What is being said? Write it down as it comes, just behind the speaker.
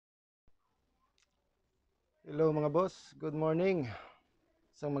Hello mga boss, good morning.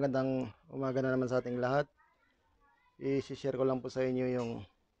 Isang magandang umaga na naman sa ating lahat. I-share ko lang po sa inyo yung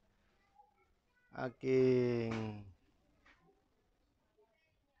aking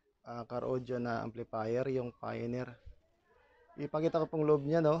car audio na amplifier, yung Pioneer. Ipakita ko pong loob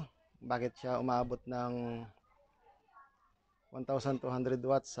niya, no? Bakit siya umabot ng 1,200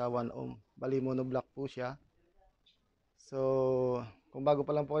 watts sa 1 ohm. Bali monoblock po siya. So, kung bago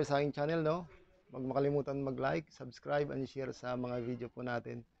pa lang po kayo sa aking channel, no? Huwag makalimutan mag-like, subscribe, and share sa mga video po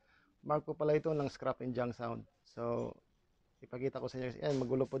natin. Mark po pala ito ng scrap and junk sound. So, ipakita ko sa inyo. Ayan,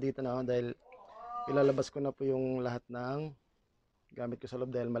 magulo po dito na dahil ilalabas ko na po yung lahat ng gamit ko sa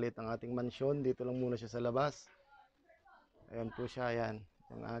loob dahil maliit ang ating mansyon. Dito lang muna siya sa labas. Ayan po siya, ayan.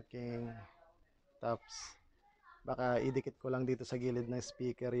 Yung aking tops. Baka idikit ko lang dito sa gilid ng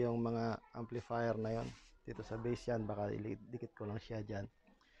speaker yung mga amplifier na yon. Dito sa base yan, baka idikit ko lang siya dyan.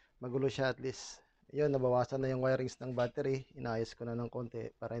 Magulo siya at least. Yun, nabawasan na yung wirings ng battery. Inayos ko na ng konti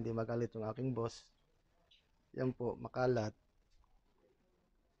para hindi magalit yung aking boss. Yan po, makalat.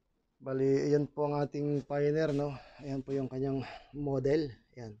 Bali, ayan po ang ating Pioneer, no? Ayan po yung kanyang model.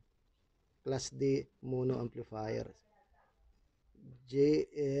 Ayan. Class D mono amplifier.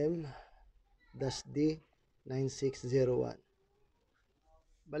 JM-D 9601.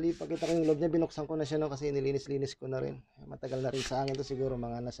 Bali, pakita ko yung loob niya. Binuksan ko na siya, no? Kasi nilinis-linis ko na rin. Matagal na rin sa akin to, siguro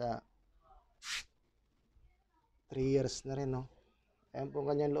mga nasa 3 years na rin, no? Ayan po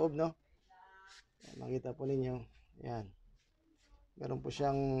ang kanyang loob, no? Ayan, makita po ninyo. Ayan. Meron po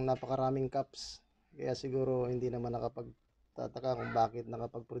siyang napakaraming cups. Kaya siguro hindi naman nakapagtataka kung bakit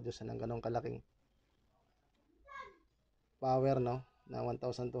nakapag-produce ng ganong kalaking power, no? Na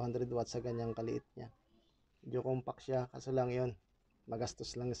 1,200 watts sa ganyang kaliit niya. Medyo compact siya. Kaso lang yon,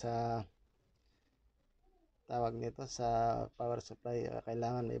 magastos lang sa tawag nito sa power supply.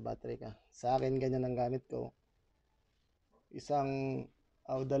 Kailangan may battery ka. Sa akin ganyan ang gamit ko.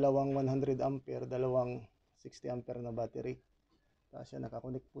 Dalawang 100 ampere, dalawang 60 ampere na battery. Tapos siya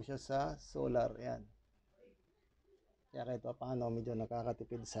nakakonect po siya sa solar. Yan. Kaya kahit pa paano medyo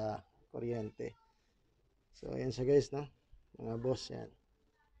nakakatipid sa kuryente. So yan siya guys, no? Mga boss yan.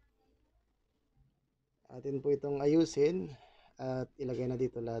 Atin po itong ayusin at ilagay na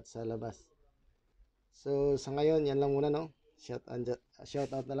dito lahat sa labas. So sa ngayon yan lang muna, no? Shout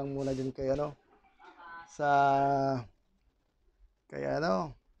out na lang muna din kayo, no? Sa kaya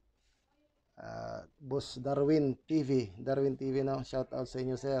ano, Boss Darwin TV, no? Shout out sa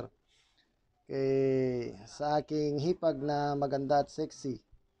inyo, sir. Sa aking hipag na maganda at sexy,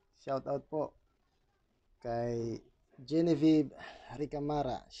 shout out po kay Genevieve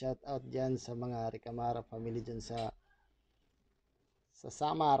Ricamara. Shout out dyan sa mga Ricamara family dyan sa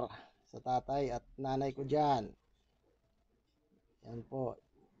Samar, sa tatay at nanay ko dyan. Yan po.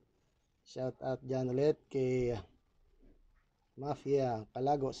 Shout out dyan ulit kay Mafia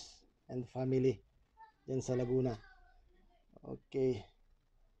Calagos and family dyan sa Laguna. Okay.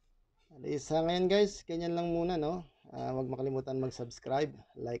 Sa ngayon guys, ganyan lang muna, no? Huwag makalimutan mag-subscribe,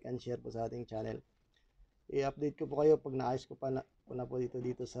 like and share po sa ating channel. I-update ko po kayo pag naayos ko na po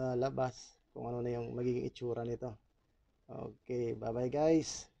dito sa labas kung ano na yung magiging itsura nito. Okay, bye bye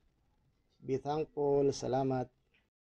guys. Be thankful. Salamat.